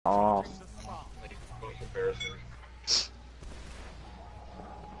off.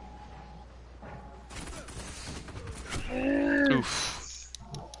 Oof.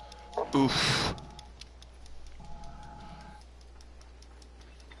 Oof.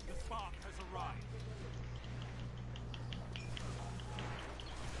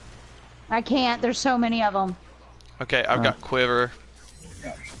 I can't. There's so many of them. Okay, I've got quiver.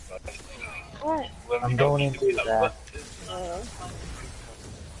 I'm going into that.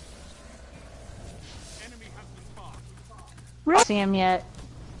 Really see him yet?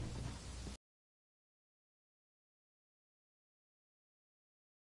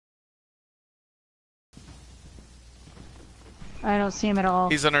 I don't see him at all.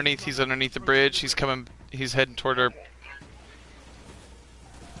 He's underneath the bridge. He's coming, he's heading toward her.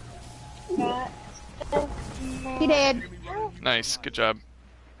 He did. Nice, good job.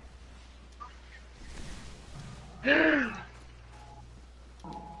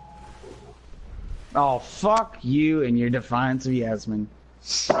 Oh, fuck you and your defiance of Yasmin.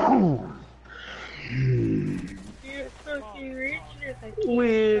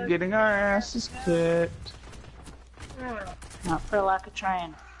 We're getting our asses kicked. Not for lack of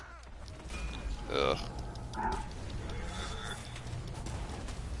trying. Ugh.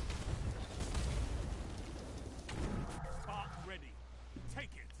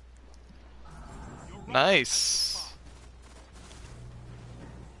 Nice.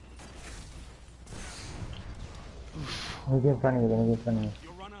 Let me get in front of you, let me get in front of you.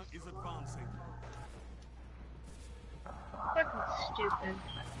 Your runner is advancing. Fucking stupid.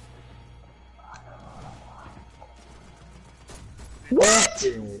 What?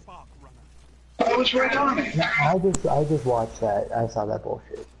 I was right on it. I just watched that. I saw that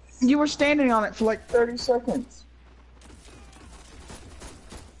bullshit. You were standing on it for like 30 seconds.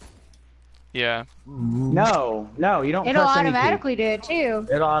 Yeah. No, you don't It'll press any key. automatically do it too.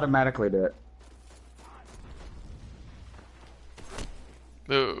 It'll automatically do it.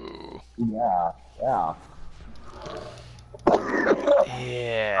 Ooh. Yeah. Yeah.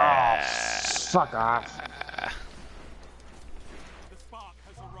 Oh, fuck off. The spark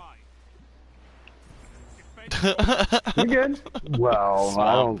has arrived. You good? Well,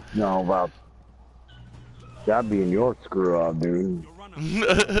 I don't know about that being your screw up, dude. Your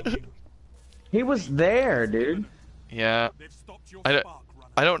runner He was there, dude. Yeah. they've stopped your I don't, spark runner.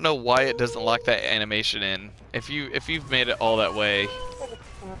 I don't know why it doesn't lock that animation in. If you've made it all that way.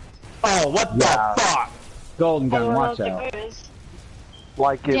 Oh, what the fuck? Golden gun, watch I out.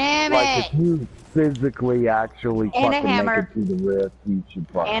 Like Damn like it. if you physically actually And a fucking hammer. make it to the rift, you should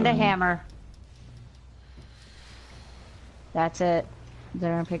fucking. And a hammer. That's it.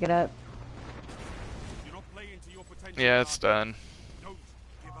 They're gonna pick it up. You're not playing to your potential. Yeah, it's done. Don't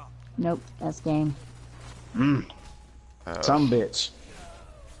give up. Nope, that's game. Some bitch.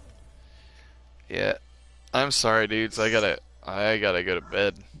 Yeah. I'm sorry, dudes. I gotta go to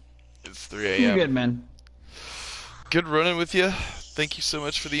bed. It's 3 a.m. You good, man? Good running with you. Thank you so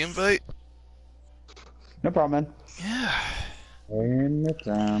much for the invite. No problem, man. Yeah.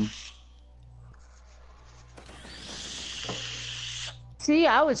 Anytime. See,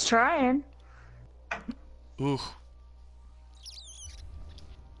 I was trying. Ooh.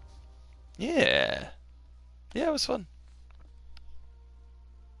 Yeah. Yeah, it was fun.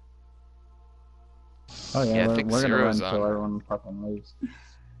 Oh yeah, Yeah, I we're think gonna run Zero's until on. everyone fucking leaves.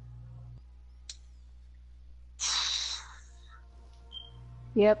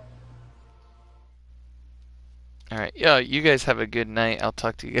 Yep. Alright, yeah, you guys have a good night. I'll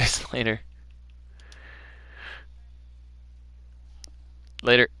talk to you guys later.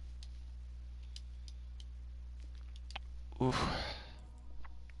 Later. Oof.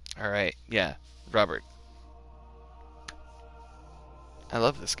 Alright, yeah. Robert. I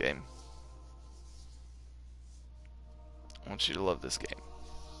love this game. I want you to love this game.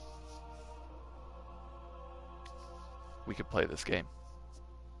 We could play this game.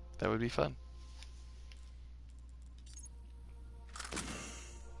 That would be fun.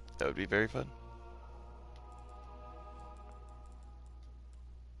 That would be very fun.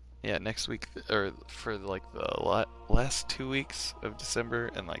 Yeah, next week, or for like the last 2 weeks of December,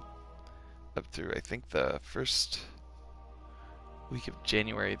 and like up through I think the first week of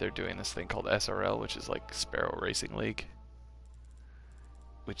January, they're doing this thing called SRL, which is like Sparrow Racing League,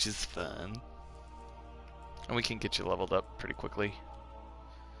 which is fun, and we can get you leveled up pretty quickly,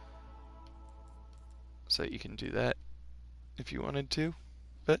 so you can do that if you wanted to,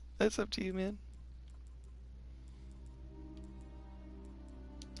 but that's up to you, man.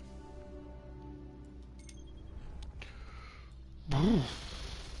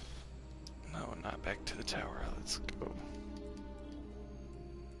 No, not back to the tower. Let's go.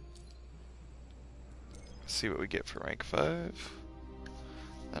 see what we get for rank 5.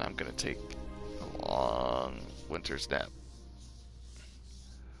 Then I'm gonna take a long winter's nap.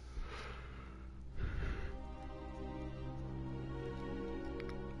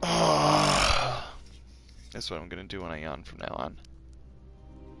 That's what I'm gonna do when I yawn from now on.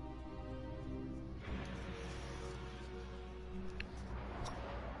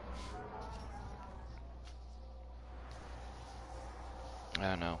 I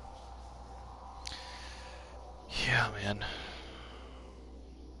don't know. Yeah, man.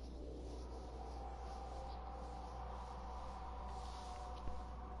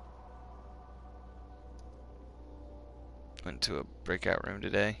 Went to a breakout room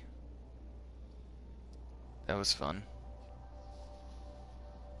today. That was fun.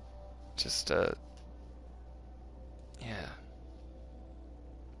 Just, yeah.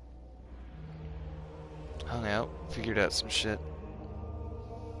 Hung out, figured out some shit.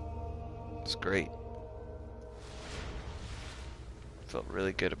 It's great. Felt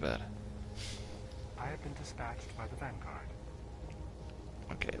really good about it. I have been dispatched by the Vanguard.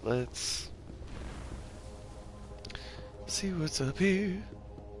 Okay, let's see what's up here.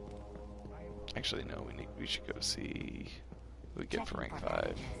 Actually, no, we should go see what we get for rank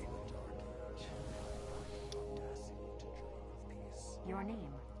 5. Your name?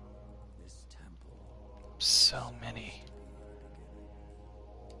 So many.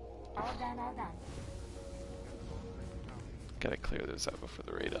 All done, all done. Gotta clear those out before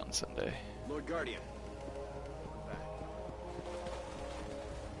the raid on Sunday. Lord Guardian.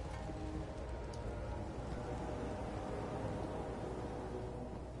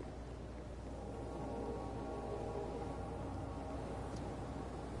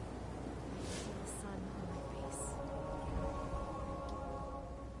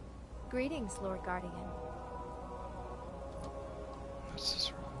 Greetings, Lord Guardian. What's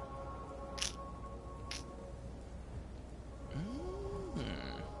this roll?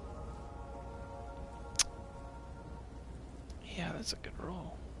 Yeah, that's a good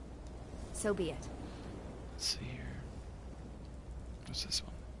roll. So be it. Let's see here. What's this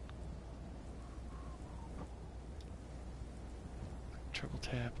one? Triple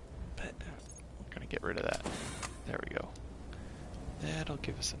tap. But we're gonna get rid of that. There we go. That'll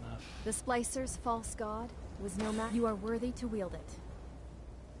give us enough. The Splicer's false god was no match. You are worthy to wield it.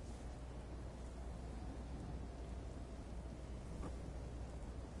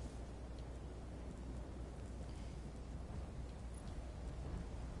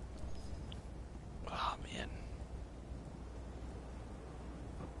 Oh man.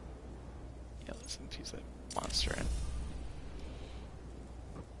 Yeah, let's infuse that monster in.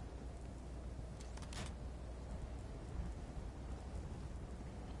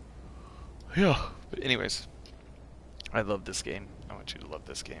 Yeah, but anyways, I love this game. I want you to love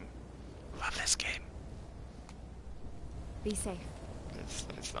this game. Love this game. Be safe.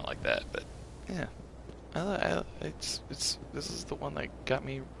 It's not like that, but yeah, this is the one that got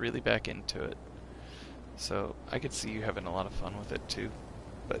me really back into it. So I could see you having a lot of fun with it too.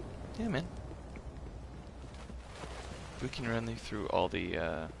 But yeah, man, we can run through all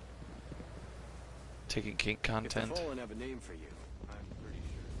the Taken Kink content. If the Fallen have a name for you, I'm pretty sure.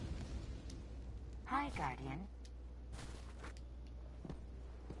 Hi, Guardian.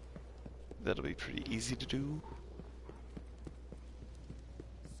 That'll be pretty easy to do.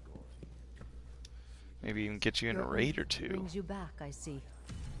 Maybe even get you in a raid or two. Brings you back, I see.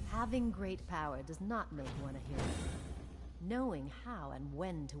 Having great power does not make one a hero. Knowing how and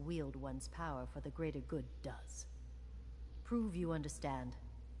when to wield one's power for the greater good does. Prove you understand.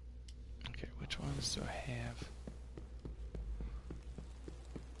 Okay, which ones do I have?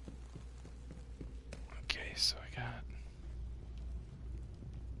 Okay, so I got...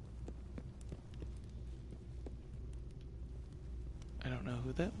 I don't know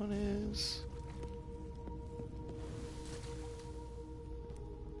who that one is.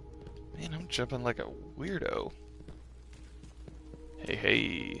 Man, I'm jumping like a weirdo. Hey,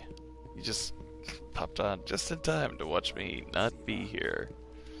 hey. You just popped on just in time to watch me not be here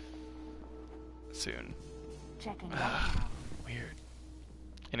soon. Checking Weird.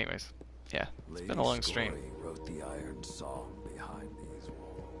 Anyways, yeah, it's been a long stream. Wrote the iron song behind these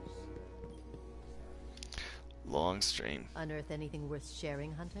walls. Long stream. Unearth anything worth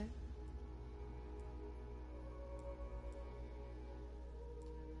sharing, Hunter?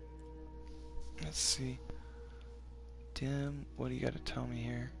 Let's see. Dim, what do you got to tell me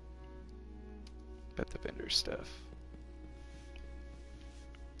here? About the vendor stuff.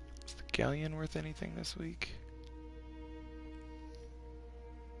 Is the galleon worth anything this week?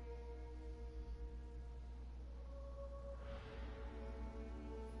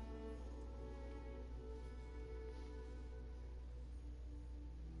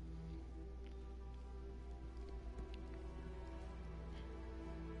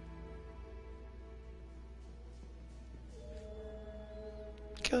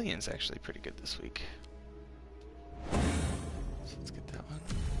 Killian's actually pretty good this week. So let's get that one.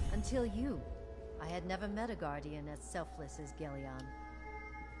 Until you. I had never met a guardian as selfless as Gelion.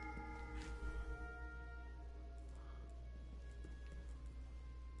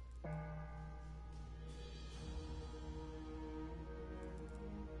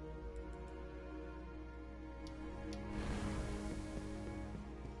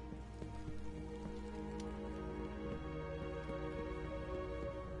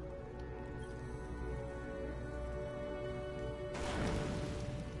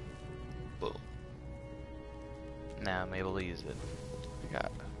 Boom. Now I'm able to use it. I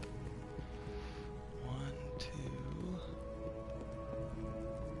got 1, 2.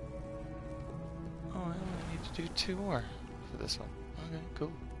 Oh, I only need to do 2 more for this one. Okay,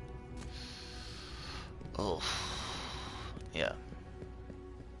 cool. Oh, yeah.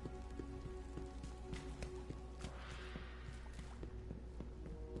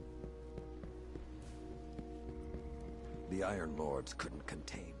 The Iron Lords couldn't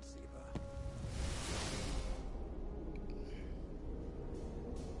contain Ziva.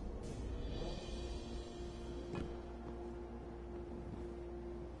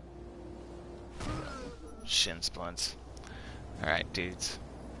 Shin splints. Alright, dudes.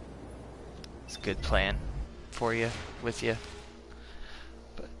 It's a good plan for you, with you.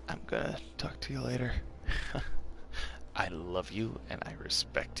 But I'm gonna talk to you later. I love you and I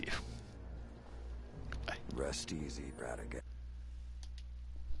respect you. Bye. Rest easy, Radigan.